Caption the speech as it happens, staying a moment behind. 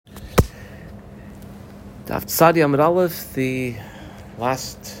Daf Tzadi Amud Aleph, the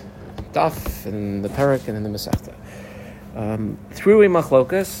last daf in the parak and in the Masechta. Three-way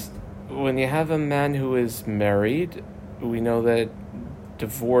machlokas. When you have a man who is married, we know that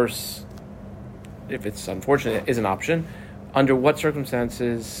divorce, if it's unfortunate, is an option. Under what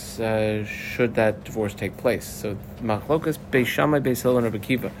circumstances should that divorce take place? So machlokas Beis Shammai, Beis Hillel, and Rabbi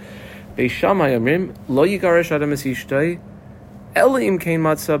Akiva. Beis Shammai amrim lo yigaresh adam es ishtay ela im kein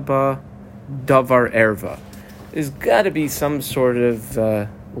matzah ba davar erva. There's got to be some sort of,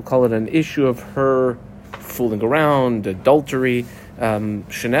 we'll call it an issue of her fooling around, adultery.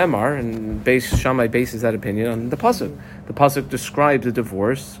 Shenemar, and Beis Shammai bases that opinion on the pasuk. The pasuk describes a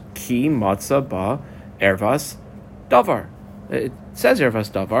divorce, ki matzah ba ervas davar. It says ervas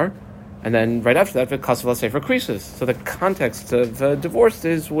davar, and then right after that, v'kasav sefer krisis. So the context of divorce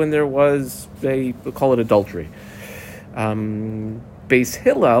is when there was we'll call it adultery. Beis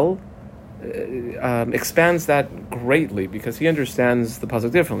Hillel expands that greatly because he understands the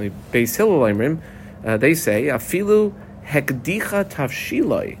pasuk differently. Beis Hillel Imrim, they say afilu hekdicha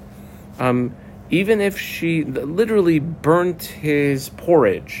tavshilai. Even if she literally burnt his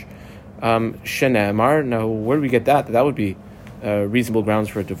porridge, shenemar. Now, where do we get that? That would be reasonable grounds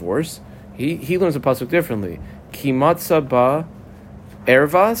for a divorce. He learns the pasuk differently. Ki matzah ba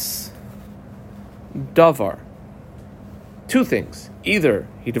ervas davar. Two things. Either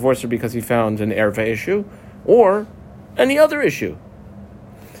he divorced her because he found an erva issue, or any other issue.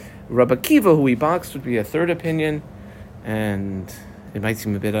 Rabbi Akiva, who he boxed, would be a third opinion, and it might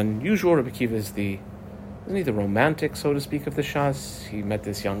seem a bit unusual. Rabbi Akiva is isn't he the romantic, so to speak, of the Shas? He met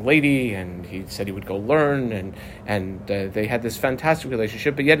this young lady, and he said he would go learn, and they had this fantastic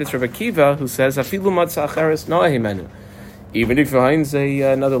relationship. But yet it's Rabbi Akiva who says, "Afilu matzah acheres noahimenu." Even if he finds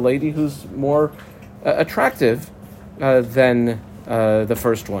another lady who's more attractive than the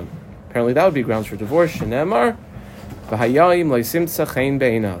first one, apparently that would be grounds for divorce. Shenemar, v'hayayim leisimtza chen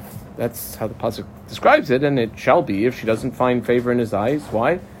beinav. That's how the pasuk describes it, and it shall be if she doesn't find favor in his eyes.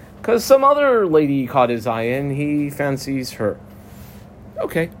 Why? Because some other lady caught his eye and he fancies her.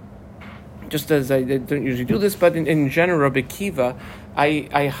 Okay. Just as I don't usually do this, but in general, Rabbi Akiva,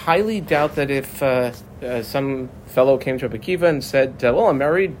 I highly doubt that if some fellow came to Rabbi Akiva and said, well, I'm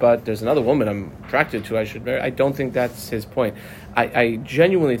married, but there's another woman I'm attracted to, I should marry. I don't think that's his point. I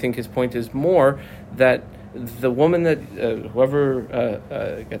genuinely think his point is more that the woman that, whoever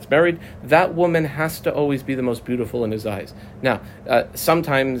gets married, that woman has to always be the most beautiful in his eyes. Now,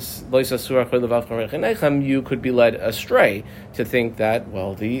 sometimes you could be led astray to think that,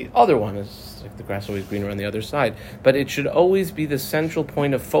 well, the other one is, like the grass always greener on the other side. But it should always be the central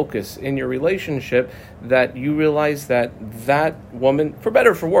point of focus in your relationship, that you realize that that woman, for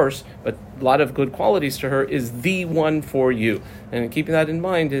better or for worse, but a lot of good qualities to her, is the one for you. And keeping that in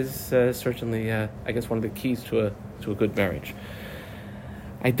mind is certainly, I guess, one of the keys to a good marriage.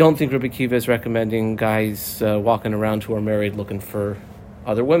 I don't think Rabbi Akiva is recommending guys walking around who are married looking for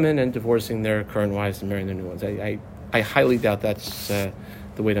other women and divorcing their current wives and marrying their new ones. I highly doubt that's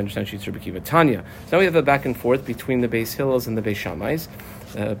the way to understand Shit's Rabbi Akiva. Tanya. So now we have a back and forth between the Beis Hillels and the Beis Shammais.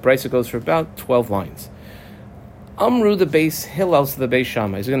 Brisa goes for about 12 lines. Amru, the Beis Hillels to the Beis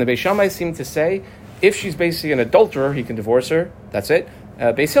Shammais. Again, the Beis Shammais seem to say, if she's basically an adulterer, he can divorce her. That's it.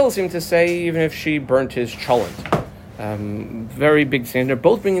 Beis Hillel seem to say, even if she burnt his cholent. Very big thing. They're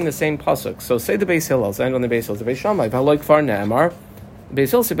both bringing the same pasuk. So say the Beis Hillel, and on the Beis Hillel, the Beis Shammai. V'haloi kfar ne'amar.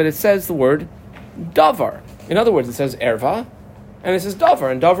 Beis Hillel, but it says the word davar. In other words, it says erva, and it says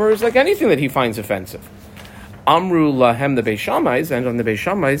davar. And davar is like anything that he finds offensive. Amru lahem, the Beis Shammais, and on the Beis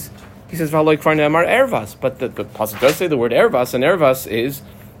Shammais, he says v'haloi kfar ne'amar ervas. But the pasuk does say the word ervas, and ervas is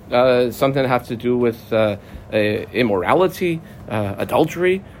something that has to do with immorality,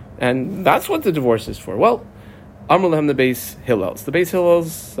 adultery, and that's what the divorce is for. Well, Amr Lahem, the Beis Hillels. The Beis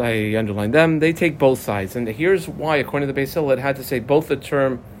Hillels, I underline them, they take both sides. And here's why, according to the Beis Hillel, it had to say both the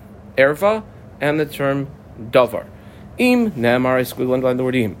term erva and the term davar. Im ne'amar, I squiggle underline the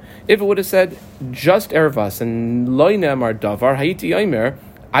word im. If it would have said just ervas and loy ne'amar davar, hayiti yomer,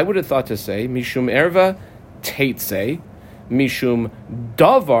 I would have thought to say, mishum erva teitze, mishum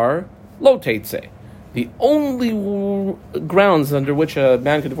davar lo teitze. The only grounds under which a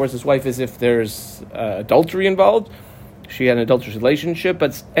man could divorce his wife is if there's adultery involved. She had an adulterous relationship,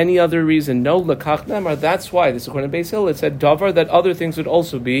 but any other reason, no, lakach nemar. That's why, this is according to Beis Hillel, it said davar, that other things would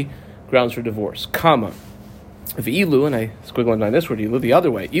also be grounds for divorce. Comma. If ilu, and I squiggle underline this word, ilu, the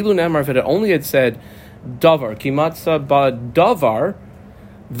other way. Ilu nemar, if it only had said davar, kimatza ba davar,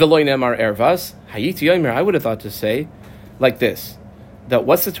 v'loy nemar ervas, hayiti yomer, I would have thought to say like this. That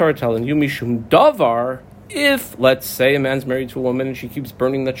what's the Torah telling you? Mishum davar, if, let's say, a man's married to a woman and she keeps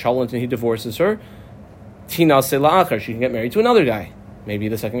burning the cholent and he divorces her, Tina selachar, she can get married to another guy. Maybe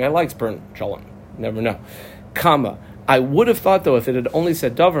the second guy likes burnt cholent. Never know. Kama. I would have thought, though, if it had only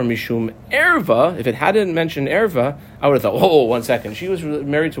said davar mishum erva, if it hadn't mentioned erva, I would have thought, oh, 1 second. She was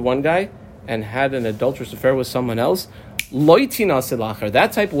married to one guy and had an adulterous affair with someone else. Loitina selachar.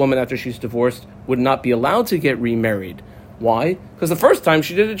 That type of woman, after she's divorced, would not be allowed to get remarried. Why? Because the first time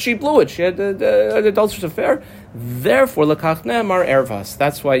she did it, she blew it. She had an adulterous affair. Therefore, lekach ne'amar ervas.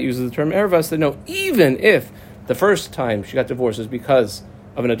 That's why it uses the term ervas. That no, even if the first time she got divorced is because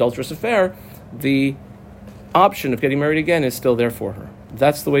of an adulterous affair, the option of getting married again is still there for her.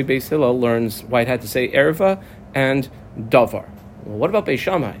 That's the way Beis Hillel learns why it had to say erva and davar. Well, what about Beis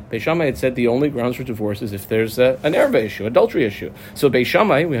Shammai? Beis Shammai had said the only grounds for divorce is if there's an erva issue, adultery issue. So Beis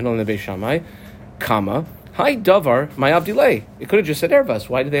Shammai, we handle in the Beis Shammai, comma, hi davar, my abdilay. It could have just said ervas.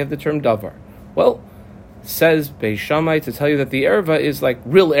 Why do they have the term davar? Well, says Beis Shammai to tell you that the erva is like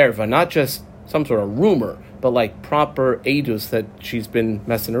real erva, not just some sort of rumor, but like proper edus that she's been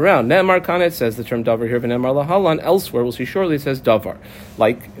messing around. Ne'emar Kana, it says the term davar here, v'ne'emar lahalan. Elsewhere, we'll see shortly, it says davar.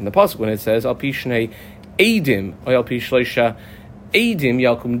 Like in the pasuk when it says, al pi shnei edim, or al pi shleisha edim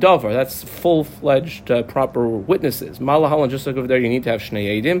yalkum davar. That's full-fledged, proper witnesses. Malahalan, just like over there, you need to have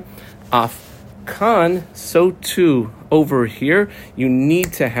shnei edim. Af kan, so too over here, you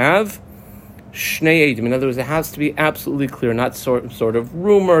need to have Shnei Eidim. In other words, it has to be absolutely clear, not sort of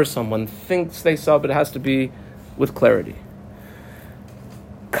rumor, someone thinks they saw, but it has to be with clarity.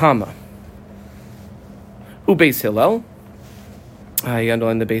 Comma. Beis Hillel. I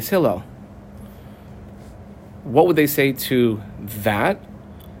underline the Beis Hillel. What would they say to that?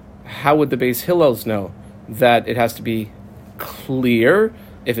 How would the Beis Hillels know that it has to be clear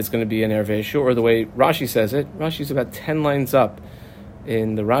if it's going to be an erva issue, or the way Rashi says it? Rashi's about 10 lines up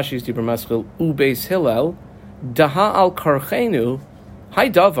in the Rashi's Dibur Maskil, Beis Hillel, Daha al Karchenu, Hai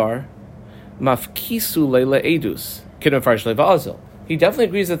Davar, Mafkisu Leila Edus, Kidon Farsh Levazil. He definitely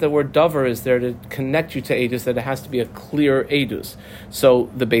agrees that the word davar is there to connect you to edus, that it has to be a clear edus. So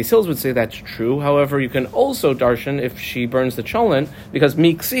the Beis Hillels would say that's true. However, you can also darshan if she burns the cholent, because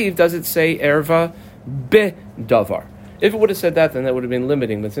miksiv, does it say erva be davar? If it would have said that, then that would have been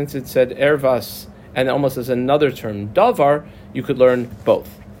limiting. But since it said ervas, and almost as another term, davar, you could learn both.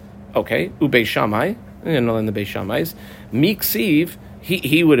 Okay, Beis Shammai, in the Beis Shammais, miksiv,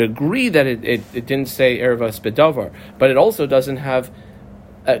 he would agree that it didn't say ervas bedavar, but it also doesn't have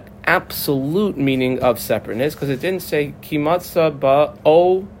an absolute meaning of separateness, because it didn't say kimatza ba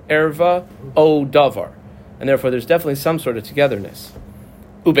o erva o davar, and therefore there's definitely some sort of togetherness.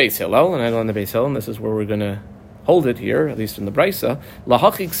 Beis Hillel, and I learn the Beis Hillel, and this is where we're going to hold it here, at least in the Brisa.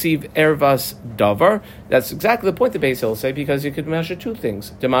 Lahachik siv ervas davar. That's exactly the point the Beis Hillel say, because you could measure two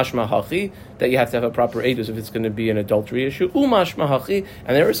things: demashma hachi, that you have to have a proper edus if it's going to be an adultery issue. Umashma hachi,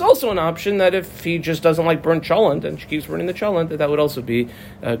 and there is also an option that if he just doesn't like burnt cholent and she keeps burning the cholent, that would also be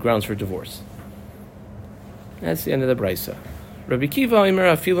grounds for divorce. That's the end of the Brisa. Rabbi Kiva Omer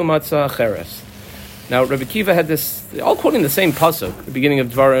afilu matzah cheres. Now Rabbi Kiva had this, all quoting the same pasuk, the beginning of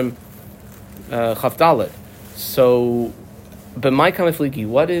Dvarim Chaf Dalet. So, but my kamifliki,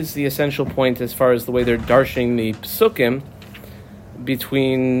 what is the essential point as far as the way they're darshing the psukim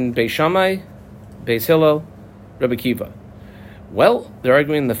between Beis Shammai, Beis Hillel, Rabbi Kiva? Well, they're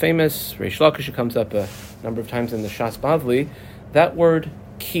arguing the famous Reish Lakish, who comes up a number of times in the Shas Bavli, that word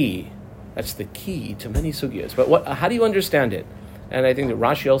key. That's the key to many sugyas. But how do you understand it? And I think that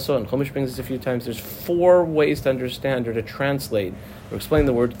Rashi also, and Chumash brings this a few times, there's 4 ways to understand or to translate or explain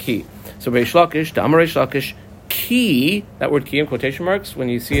the word key. So Reish Lakish, the Amar Reish Lakish, key, that word key in quotation marks, when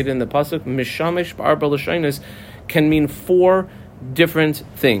you see it in the pasuk, mishamish ba'arba l'shainis, can mean 4 different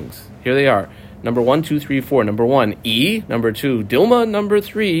things. Here they are. Number 1, 2, 3, 4. Number 1, e. Number 2, dilma. Number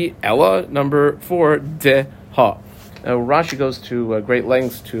 3, ella. Number 4, de ha. Now Rashi goes to great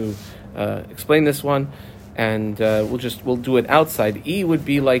lengths to explain this one, and we'll do it outside. E would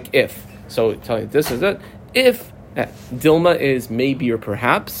be like if. So tell you this is it. If dilma is maybe or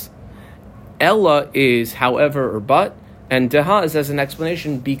perhaps. Ella is however or but, and deha is as an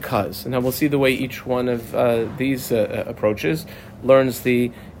explanation because. And now we'll see the way each one of these approaches learns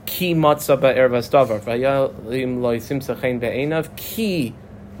the ki matzah ba'ervas davar. Vayalim lo simsachein be'enav ki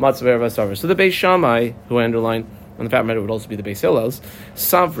matzah ba'ervas davar. So the Beis Shammai, who I underline on the fact matter would also be the Beis Hillel's,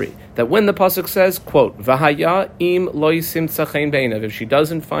 savri, that when the pasuk says, quote, v'haya im lo simsachein be'enav, if she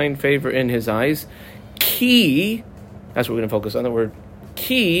doesn't find favor in his eyes, ki, that's what we're going to focus on, the word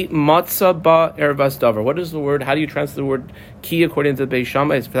ki matzah ba ervas davar. What is the word? How do you translate the word ki according to the Beis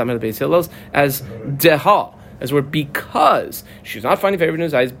Shammai, for that matter the Beis Hillel's, as deha, as the word because she's not finding favor in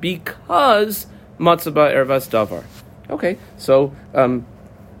his eyes because matzah ba ervas davar. Okay, so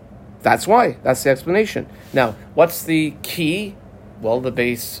That's why. That's the explanation. Now, what's the key? Well, the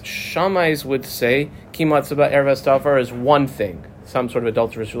Beis Shammais would say ki matzah erva davar is one thing, some sort of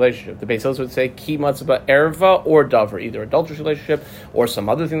adulterous relationship. The Beis Hillel would say ki matzah erva or davar, either adulterous relationship or some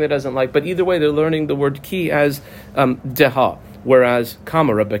other thing that doesn't like. But either way, they're learning the word ki as deha. Whereas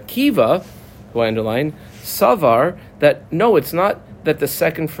Kama Rabbi Akiva, who I underline, savar, that no, it's not that the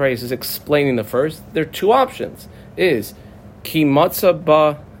second phrase is explaining the first. There are two options. Is ki matzah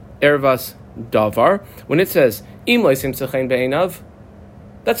ba ervas davar, when it says im leisim tzechein be'einav,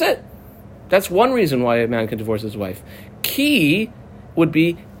 that's it. That's one reason why a man can divorce his wife. Ki would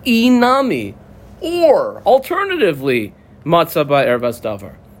be inami, or alternatively matzah ba ervas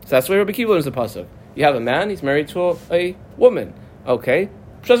davar. So that's why Rabbi Akiva learns the pasuk. You have a man, he's married to a woman. Okay,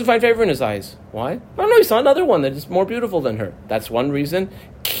 she doesn't find favor in his eyes. Why? I don't know, he saw another one that is more beautiful than her. That's one reason.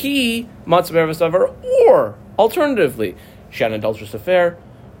 Ki matzah ba ervas davar, or alternatively, she had an adulterous affair,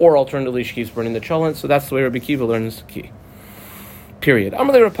 or alternatively, she keeps burning the cholent. So that's the way Rabbi Akiva learns ki. Period.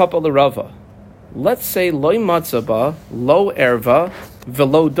 Amalei Rav Papa l'Rava. Let's say loy matzaba, lo erva,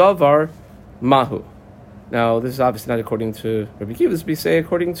 velo davar, mahu. Now, this is obviously not according to Rabbi Akiva. This would be say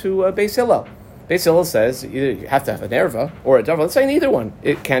according to Beis Hillel. Beis Hillel says either you have to have an erva or a davar. Let's say neither one.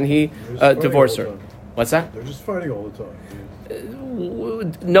 Can he divorce her? What's that? They're just fighting all the time.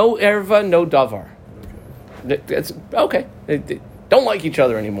 No erva, no davar. Okay. It's okay. They don't like each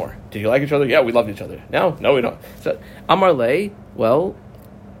other anymore. Do you like each other? Yeah, we love each other. No, we don't. So Amar Lei, well,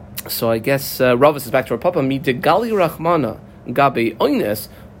 so I guess Ravas is back to our papa. Mi degali rachmana gabe oines.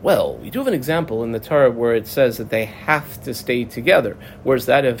 Well, we do have an example in the Torah where it says that they have to stay together. Where's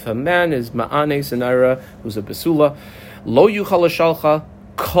that? If a man is ma'anes and ira, who's a besula, lo yuchal shalcha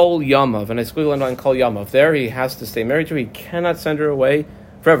kol yamav, and I squiggle on kol yamav. There, he has to stay married to her. He cannot send her away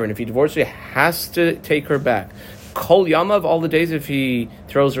forever. And if he divorces her, he has to take her back. Kol yamav, all the days, if he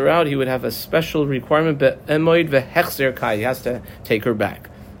throws her out, he would have a special requirement, be'emoid ve'hechzer kai, he has to take her back.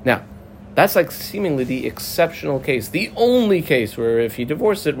 Now, that's like seemingly the exceptional case, the only case where if he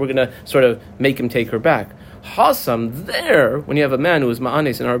divorced it, we're going to sort of make him take her back. Hasam, there, when you have a man who is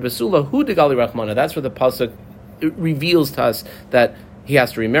ma'anes and arbesula, hu degali rachmana, that's where the pasuk reveals to us that he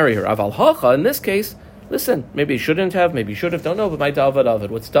has to remarry her. Aval hacha, in this case, listen, maybe he shouldn't have, maybe he should have, don't know, but my davad,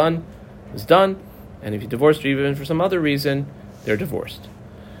 what's done is done. And if you divorced her even for some other reason, they're divorced.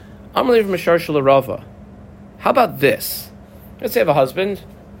 Amalei Mishar Shalarava. How about this? Let's say I have a husband.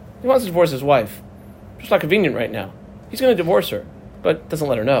 He wants to divorce his wife. Just not convenient right now. He's going to divorce her, but doesn't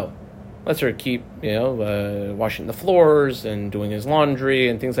let her know. Lets her keep, washing the floors and doing his laundry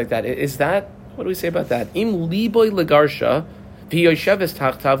and things like that. Is that, what do we say about that? Im liboy legarsha v'yosheves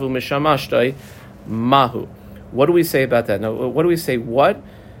tachtavu mishamashtai mahu. What do we say about that? Now, what do we say? What?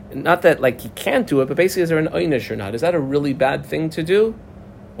 Not that like he can't do it, but basically, is there an einish or not? Is that a really bad thing to do,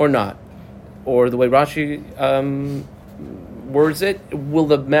 or not? Or the way Rashi words it, will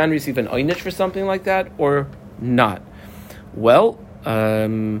the man receive an einish for something like that, or not? Well,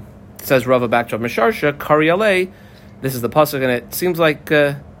 says Rava back to Misharsha Karyale. This is the pasuk, and it seems like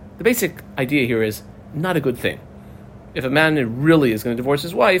the basic idea here is not a good thing. If a man really is going to divorce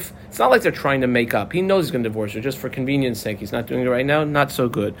his wife, it's not like they're trying to make up. He knows he's going to divorce her just for convenience sake. He's not doing it right now. Not so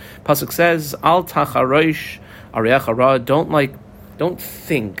good. Pasuk says, "Al tacharosh ariachara." Don't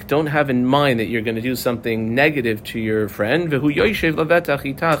think. Don't have in mind that you're going to do something negative to your friend. V'hu yoshev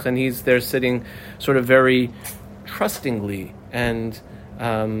levetach itach, and he's there sitting, sort of very trustingly and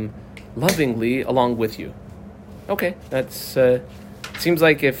lovingly along with you. Okay, that's. Seems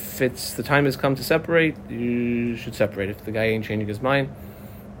like if it's the time has come to separate, you should separate. If the guy ain't changing his mind.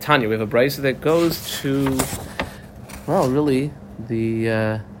 Tanya, we have a brisa that goes to, well, really,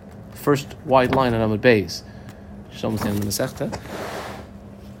 the first wide line on Amud Beis. Just almost the end of the Masechta.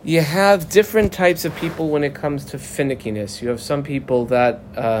 You have different types of people when it comes to finickiness. You have some people that,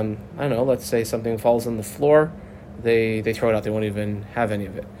 I don't know, let's say something falls on the floor, they throw it out, they won't even have any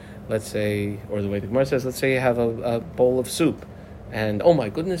of it. Let's say, or the way the Gemara says, let's say you have a bowl of soup. And, oh my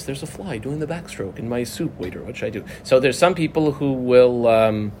goodness, there's a fly doing the backstroke in my soup, waiter, what should I do? So there's some people who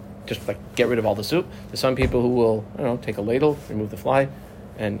will just like get rid of all the soup. There's some people who will, take a ladle, remove the fly,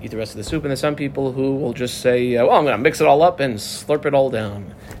 and eat the rest of the soup. And there's some people who will just say, I'm going to mix it all up and slurp it all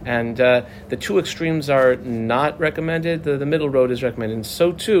down. And the two extremes are not recommended. The middle road is recommended. And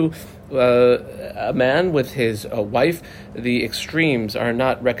so too, a man with his wife, the extremes are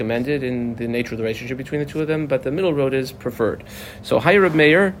not recommended in the nature of the relationship between the two of them, but the middle road is preferred. So, Hayr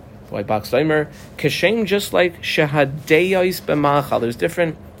Meir, White Box Timer, Kashem, just like Shehadeyais B'machal. There's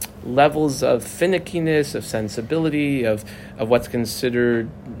different levels of finickiness, of sensibility, of what's considered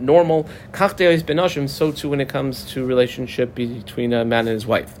normal. So too when it comes to relationship between a man and his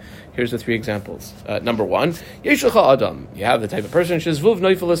wife. Here's the three examples. Number one, Adam. You have the type of person, he's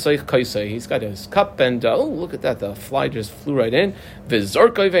got his cup, and look at that, the fly just flew right in.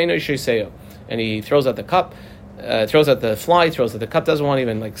 And he throws out the cup, throws out the fly, throws out the cup, doesn't want to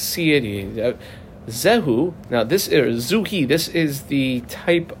even see it. Zehu, now this is Zuhi, this is the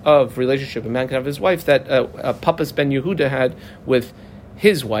type of relationship a man can have with his wife that Papas Ben Yehuda had with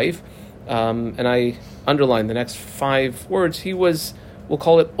his wife. And I underline the next 5 words. He was, we'll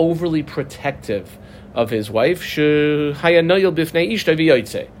call it, overly protective of his wife. Yeah,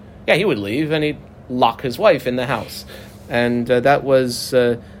 he would leave and he'd lock his wife in the house. And that was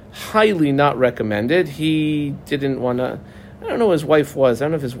highly not recommended. He didn't want to, I don't know who his wife was. I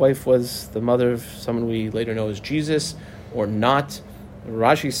don't know if his wife was the mother of someone we later know as Jesus or not.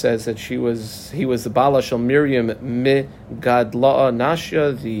 Rashi says that he was the Bala Shel Miriam mi Gadla'a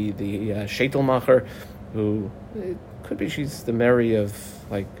Nashya, the Shetelmacher, who it could be she's the Mary of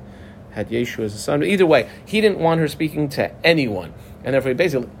had Yeshua as a son. Either way, he didn't want her speaking to anyone, and therefore he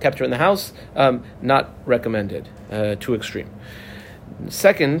basically kept her in the house. Not recommended. Too extreme.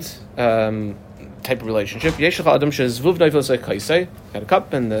 Second type of relationship, got a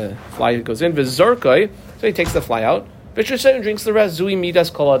cup and the fly goes in, so he takes the fly out, and drinks the rest. Zui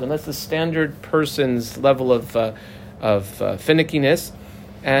midas kol adam. That's the standard person's level of finickiness,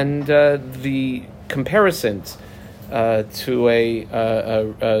 and the comparisons to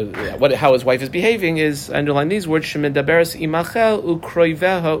how his wife is behaving is, underline these words, shemidaberes imachel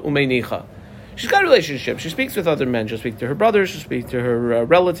ukroiveha umeinicha. She's got a relationship. She speaks with other men. She'll speak to her brothers. She'll speak to her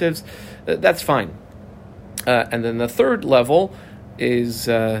relatives. That's fine. And then the third level is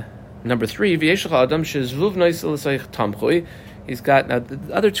number 3. He's got, now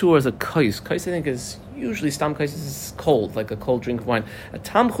the other 2 are the kais. Kais, I think, is usually stam kais is cold, like a cold drink of wine. A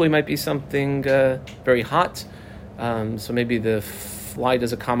tamchui might be something very hot. So maybe the fly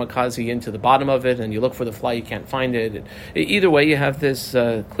does a kamikaze into the bottom of it, and you look for the fly, you can't find it. Either way, you have this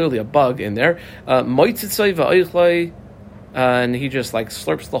clearly a bug in there. And he just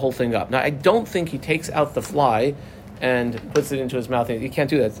slurps the whole thing up. Now, I don't think he takes out the fly and puts it into his mouth. You can't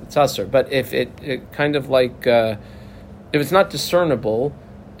do that; it's usher. But if it kind of if it's not discernible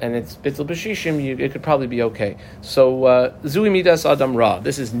and it's bittul b'shishim, it could probably be okay. So zui midas adam ra.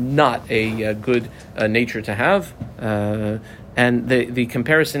 This is not a good nature to have. And the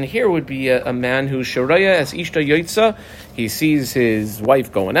comparison here would be a man who shoraya as ishta yotza. He sees his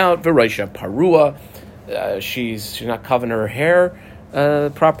wife going out. V'raisha parua. She's not covering her hair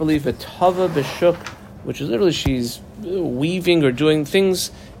properly. V'tava b'shuk, which is literally she's weaving or doing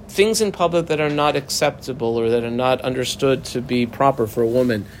things in public that are not acceptable or that are not understood to be proper for a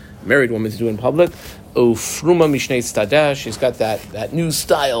woman, married woman, to do in public. Fruma mishnei tzadeh. She's got that new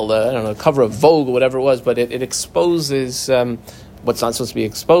style, I don't know, cover of Vogue or whatever it was, but it exposes what's not supposed to be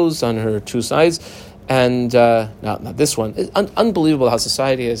exposed on her 2 sides. And now this one, it's unbelievable how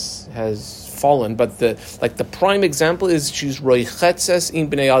society has fallen. But the prime example is she's roichetzes in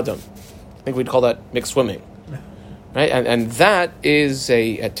bnei adam. I think we'd call that mixed swimming, right? And that is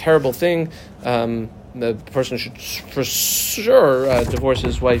a terrible thing. The person should for sure divorce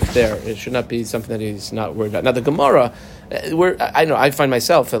his wife there. It should not be something that he's not worried about. Now the Gemara, I find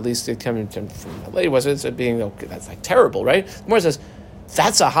myself, at least it coming from LA, was it being okay, that's terrible, right? The Gemara says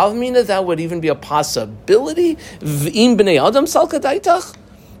that's a havmina, that would even be a possibility. Im bnei adam salkadaitach.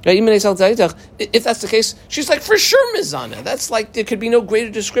 If that's the case, she's for sure mizana. That's there could be no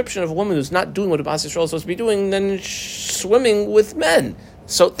greater description of a woman who's not doing what a Bas Yisrael is supposed to be doing than swimming with men.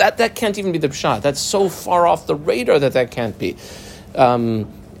 So that can't even be the pshat. That's so far off the radar that can't be.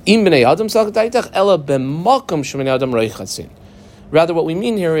 Rather, what we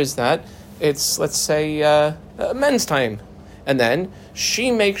mean here is that it's, let's say, men's time. And then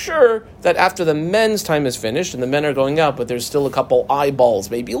she makes sure that after the men's time is finished and the men are going out, but there's still a couple eyeballs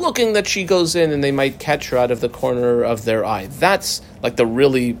maybe looking, that she goes in and they might catch her out of the corner of their eye. That's the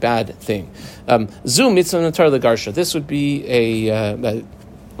really bad thing. Zu mitzvah natar legarsha. This would be I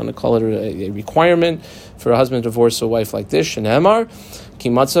want to call it a requirement for a husband to divorce a wife like this. Shenemar ki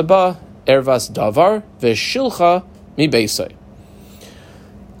matzaba ervas davar veshilcha mi beisai.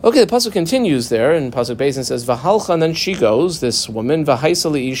 Okay, the pasuk continues there, and pasuk Beis says v'halcha, and then she goes, this woman,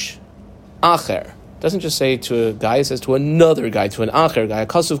 v'haisa liish acher. Doesn't just say to a guy; it says to another guy, to an acher guy.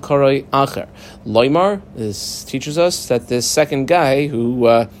 Kasuv karoi acher. Loimar. This teaches us that this second guy, who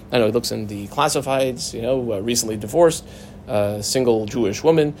I know he looks in the classifieds, recently divorced, single Jewish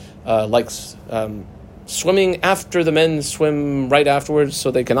woman, likes swimming after the men swim right afterwards,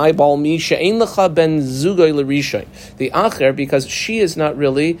 so they can eyeball me. She'ein lecha ben zugay l'rishay. The acher, because she is not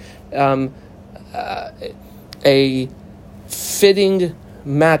really a fitting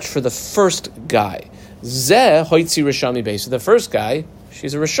match for the first guy. Zeh hoitzi rishami beis. So the first guy,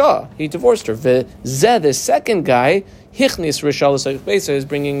 she's a Rasha. He divorced her. Zeh, the second guy, hichnis Rasha l'sayich beis, is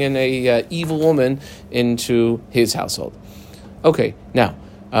bringing in a evil woman into his household. Okay, now,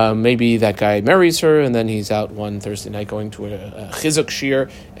 maybe that guy marries her, and then he's out one Thursday night going to a chizuk shir,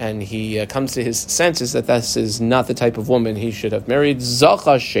 and he comes to his senses that this is not the type of woman he should have married.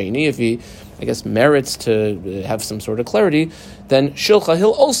 Zacha sheni, if he, I guess, merits to have some sort of clarity, then shilcha,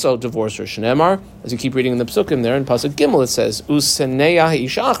 he'll also divorce her. Shneemar, as you keep reading in the psukim there, in Pasuk Gimel it says, useneya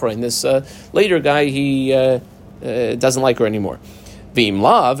ishachra, and this later guy, he doesn't like her anymore. V'im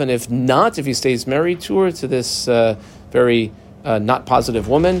lav, and if not, if he stays married to her, to this very not positive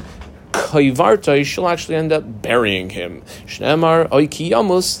woman, kaivarta, she'll actually end up burying him. Shneemar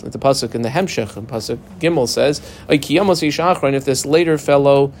oikiyamus, the pasuk in the Hemshech, and pasuk Gimel says oikiyamus ishachra, and if this later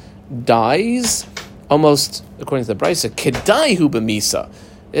fellow dies, almost according to the Brisa, kedaihu b'misa.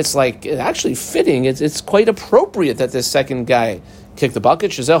 It's like actually fitting. It's quite appropriate that this second guy kicked the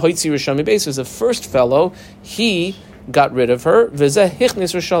bucket. Shezeh hoitzi rishami beis, is the first fellow, he got rid of her. V'zeh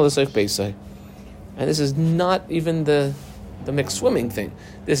hichnis rishal l'seich beisai. And this is not even the mixed swimming thing.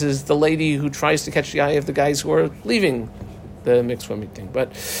 This is the lady who tries to catch the eye of the guys who are leaving the mixed swimming thing.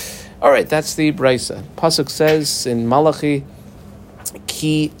 But, all right, that's the Brisa. Pasuk says in Malachi,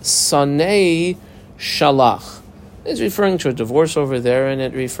 Ki sanei shalach. It's referring to a divorce over there, and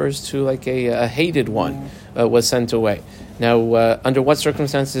it refers to like a hated one was sent away. Now, under what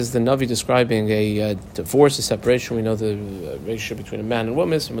circumstances is the Navi describing a divorce, a separation? We know the relationship between a man and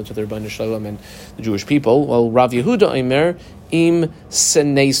woman, similar to the Rebbeinu Shalom and the Jewish people. Well, Rav Yehuda Omer im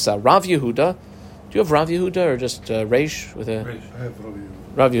senesa. Rav Yehuda, do you have Rav Yehuda or just Reish with a? Reish. I have Rav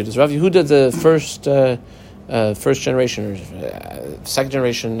Yehuda. Rav Yehuda. Is Rav Yehuda the first generation or second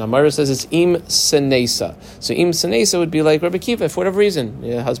generation? Amara says it's im senesa. So im senesa would be like Rabbi Kiva. For whatever reason,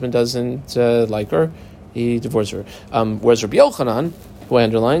 your husband doesn't like her, he divorced her. Whereas Rabbi Yochanan, who I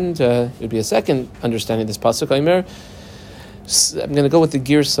underlined, it would be a second understanding of this pasuk. I'm going to go with the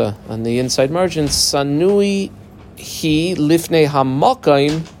girsa on the inside margin. Sanui he lifnei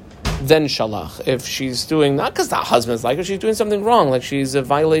hamakaim, then shalach. If she's doing, not because the husband's like her, she's doing something wrong, like she's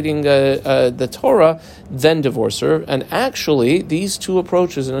violating the Torah, then divorce her. And actually, these two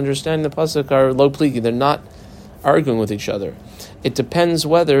approaches in understanding the pasuk are lo pligi. They're not arguing with each other. It depends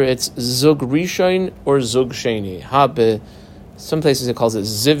whether it's zug rishon or zug sheni. Some places it calls it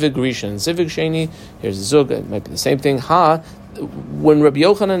zivig rishon, zivig sheni. Here's zug. It might be the same thing. When Rabbi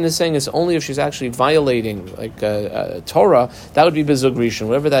Yochanan is saying it's only if she's actually violating like Torah, that would be bezug rishon.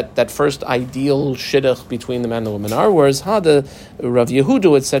 Whatever that first ideal shidduch between the man and the woman are. Whereas the Rav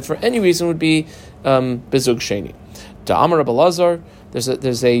Yehuda had said for any reason would be bezug sheni. To Amar Rabbi Lazar,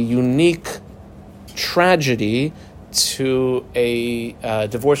 there's a unique tragedy to a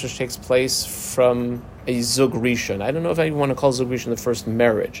divorce which takes place from a zug rishon. I don't know if I want to call zug rishon the first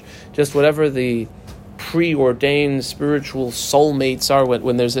marriage. Just whatever the preordained spiritual soulmates are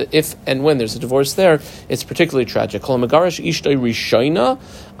when there's if and when there's a divorce there, it's particularly tragic. Even, so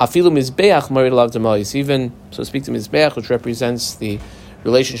to speak to Mizbeach, which represents the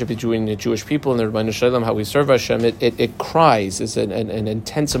relationship between the Jewish people and the Rebbeinu Shalom, how we serve Hashem, it cries. It's an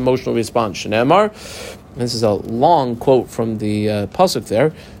intense emotional response. Shneemar, this is a long quote from the pasuk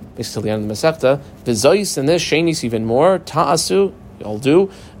there, basically on the Masechta. V'zois, and this shenis even more. Ta'asu, you'll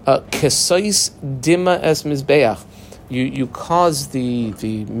do. Kesais dima es mizbeach. You cause the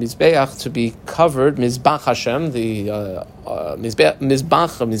mizbeach to be covered. Mizbach Hashem, the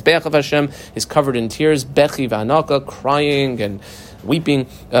mizbeach of Hashem is covered in tears. Bechi v'anaka, crying and weeping.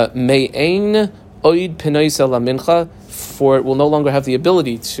 Me'ein oid penoisa lamincha, for it will no longer have the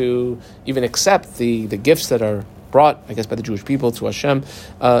ability to even accept the gifts that are brought, I guess, by the Jewish people to Hashem.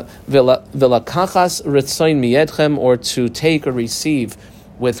 V'lakachas ritzain miyedchem, or to take or receive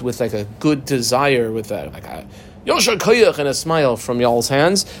with like a good desire, with like a yosher koyach and a smile from y'all's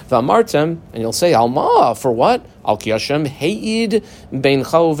hands. V'amartem, and you'll say, Alma, for what? Al ki Hashem he'id bein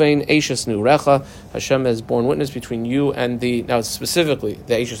chauvein eishes nurecha. Hashem has borne witness between you and now specifically,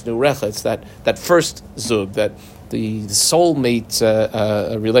 the eishes nurecha. It's that first zug, that the soulmate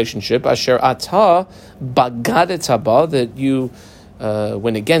relationship. Asher ata bagadet ba, that you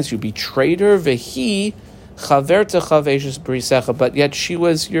went against, you betrayed her. Vehi but yet she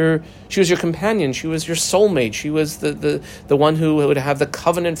was your companion, she was your soulmate, she was the one who would have the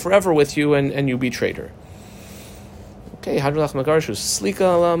covenant forever with you, and you betrayed her. Okay, Hadrulach Magarshu, Slika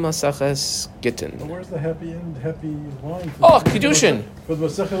ala Masaches Gitin. But where's the happy end, happy line? Oh, Kiddushin! For the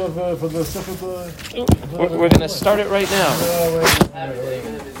Masechet We're going to start it right now.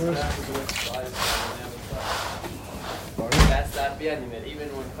 That's that Bianim. Even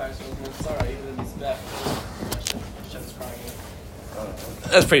when Clarkson was Mitzvah, even in this back, Hashem's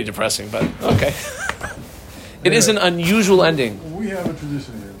crying. That's pretty depressing, but okay. It is an unusual ending. We have a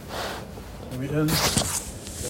tradition here. And we end